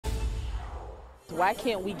Why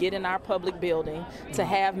can't we get in our public building to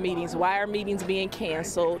have meetings? Why are meetings being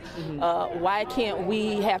canceled? Why can't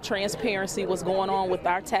we have transparency what's going on with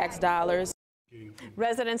our tax dollars?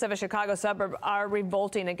 Residents of a Chicago suburb are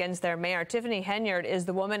revolting against their mayor. Tiffany Henyard is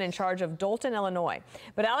the woman in charge of Dolton, Illinois.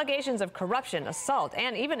 But allegations of corruption, assault,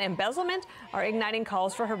 and even embezzlement are igniting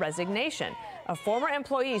calls for her resignation. A former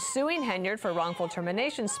employee suing Henyard for wrongful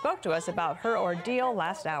termination spoke to us about her ordeal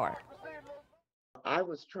last hour. I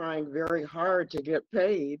was trying very hard to get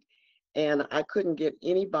paid, and I couldn't get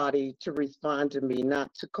anybody to respond to me,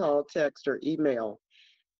 not to call, text, or email.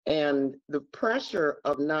 And the pressure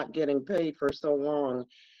of not getting paid for so long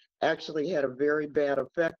actually had a very bad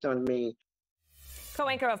effect on me.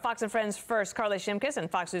 Co-anchor of Fox and Friends First, Carley Shimkus, and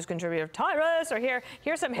Fox News contributor Tyrus are here.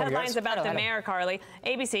 Here's some headlines about the mayor, Carley.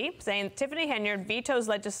 ABC saying Tiffany Henyard vetoes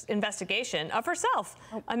investigation of herself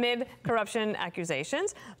amid corruption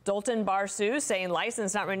accusations. Dolton bar sues saying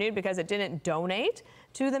license not renewed because it didn't donate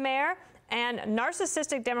to the mayor. And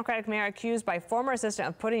narcissistic Democratic mayor accused by former assistant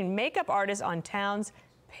of putting makeup artists on town's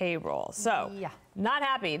payroll. So, not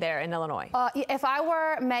happy there in Illinois. If I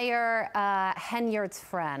were Mayor Henyard's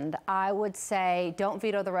friend, I would say don't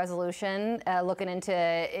veto the resolution looking into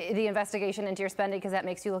the investigation into your spending because that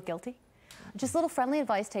makes you look guilty. Just a little friendly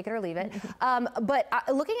advice, take it or leave it. But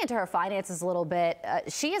looking into her finances a little bit,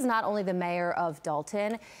 she is not only the mayor of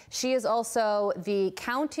Dolton, she is also the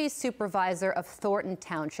county supervisor of Thornton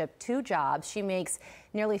Township, 2 jobs. She makes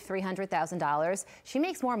nearly $300,000. She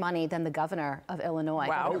makes more money than the governor of Illinois,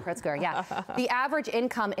 Governor Pritzker. Yeah. The average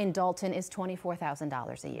income in Dolton is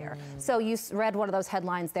 $24,000 a year. So you read one of those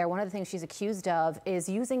headlines there. One of the things she's accused of is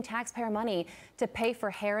using taxpayer money to pay for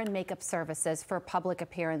hair and makeup services for public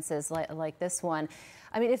appearances like this one.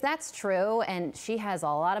 I mean, if that's true, and she has a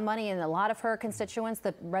lot of money and a lot of her constituents,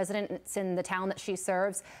 the residents in the town that she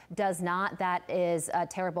serves, does not, that is a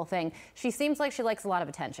terrible thing. She seems like she likes a lot of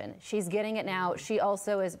attention. She's getting it now. She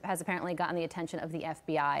also has apparently gotten the attention of the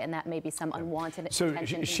FBI, and that may be some unwanted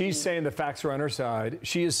attention. So she's saying the facts are on her side.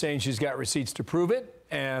 She is saying she's got receipts to prove it.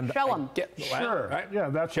 And show them. Sure. Right? Yeah,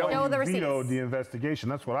 that's why you vetoed the investigation.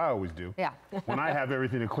 That's what I always do. Yeah. When I have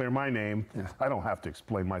everything to clear my name, I don't have to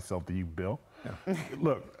explain myself to you, Bill. Yeah.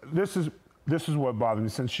 Look, this is what bothers me.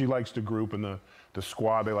 Since she likes to group, and the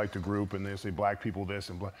squad, they like to group, and they say black people this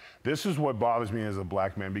and black. This is what bothers me as a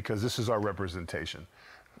black man, because this is our representation.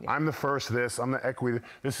 I'm the first this, I'm the equity.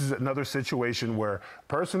 This is another situation where a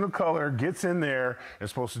person of color gets in there and is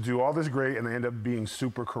supposed to do all this great, and they end up being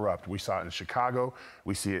super corrupt. We saw it in Chicago.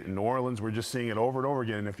 We see it in New Orleans. We're just seeing it over and over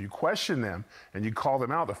again. And if you question them and you call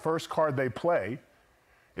them out, the first card they play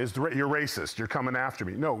is you're racist, you're coming after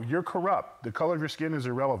me. No, you're corrupt. The color of your skin is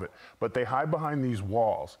irrelevant. But they hide behind these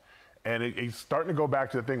walls. And it's starting to go back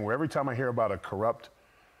to the thing where every time I hear about a corrupt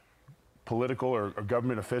political or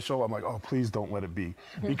government official, I'm like, oh, please don't let it be,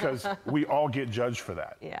 because we all get judged for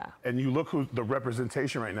that. Yeah. And you look who the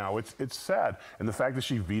representation right now, it's sad. And the fact that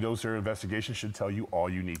she vetoes her investigation should tell you all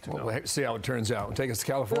you need to know. We'll see how it turns out. Take us to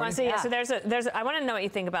California. We want to see, so I want to know what you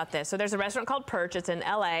think about this. So there's a restaurant called Perch. It's in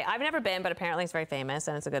LA. I've never been, but apparently it's very famous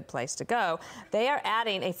and it's a good place to go. They are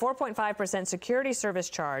adding a 4.5% security service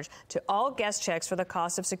charge to all guest checks for the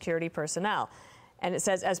cost of security personnel. And it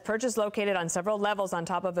says, as Perch is located on several levels on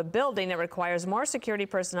top of a building, it requires more security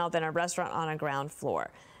personnel than a restaurant on a ground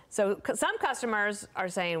floor. So some customers are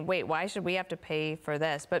saying, wait, why should we have to pay for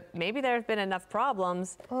this? But maybe there have been enough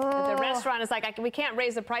problems that the restaurant is like, we can't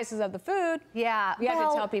raise the prices of the food. Yeah. You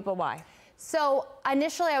have to tell people why. So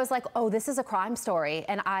initially I was like, oh, this is a crime story.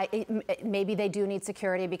 And maybe they do need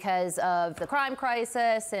security because of the crime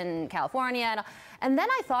crisis in California. And then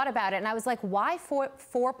I thought about it and I was like, why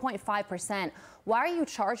 4.5%? Why are you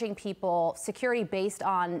charging people security based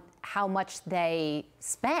on how much they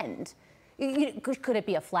spend? Could it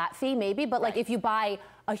be a flat fee? Maybe. But like if you buy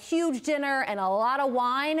a huge dinner and a lot of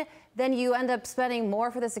wine, then you end up spending more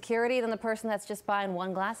for the security than the person that's just buying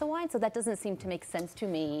one glass of wine. So that doesn't seem to make sense to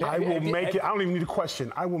me. I will make it, I don't even need a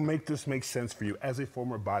question. I will make this make sense for you as a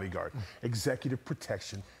former bodyguard. Executive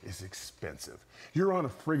protection is expensive. You're on a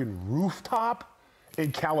friggin' rooftop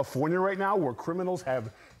in California right now where criminals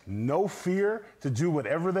have no fear to do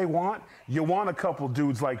whatever they want. You want a couple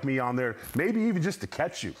dudes like me on there, maybe even just to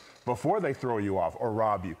catch you before they throw you off or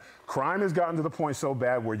rob you. Crime has gotten to the point so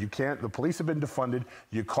bad where you can't, the police have been defunded.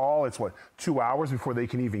 You call, it's what, 2 hours before they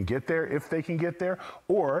can even get there, if they can get there.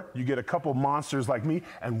 Or you get a couple monsters like me,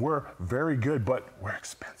 and we're very good, but we're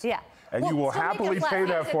expensive. Yeah. And you will happily pay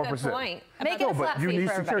that 4%. Make it a flat fee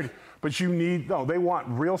for security. But you need, no, they want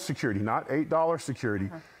real security, not $8 security.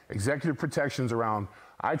 Executive protection's around,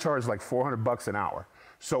 I charge like $400 an hour.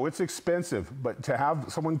 So it's expensive, but to have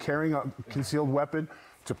someone carrying a concealed weapon,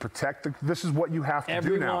 to protect this is what you have to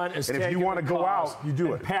do now. Everyone is and if you taking want to the go cost out, you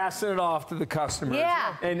do and it. passing it off to the customers.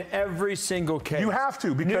 Yeah. In every single case. You have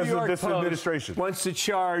to because New of York this Post administration. Wants to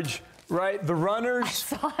charge, right, the runners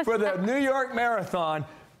for the New York Marathon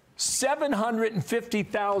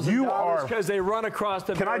 $750,000 because they run across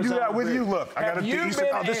the. Can I do that with you? Look, I got to do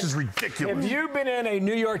this is ridiculous. Have you been in a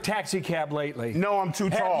New York taxi cab lately? No, I'm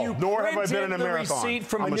too tall. Nor have I been in a marathon. Receipt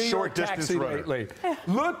from I'm a New short York distance taxi runner. Lately.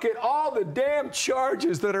 Look at all the damn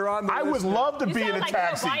charges that are on the I would love to be in a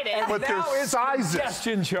taxi, but their sizes.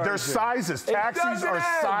 Their sizes. Taxis are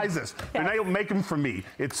sizes. They're not making for me.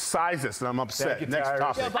 It's sizes, and I'm upset. Next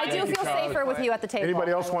topic. I do feel safer with you at the table.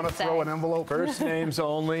 Anybody else want to throw an envelope? First names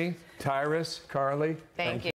only. Tyrus, Carley. Thank you.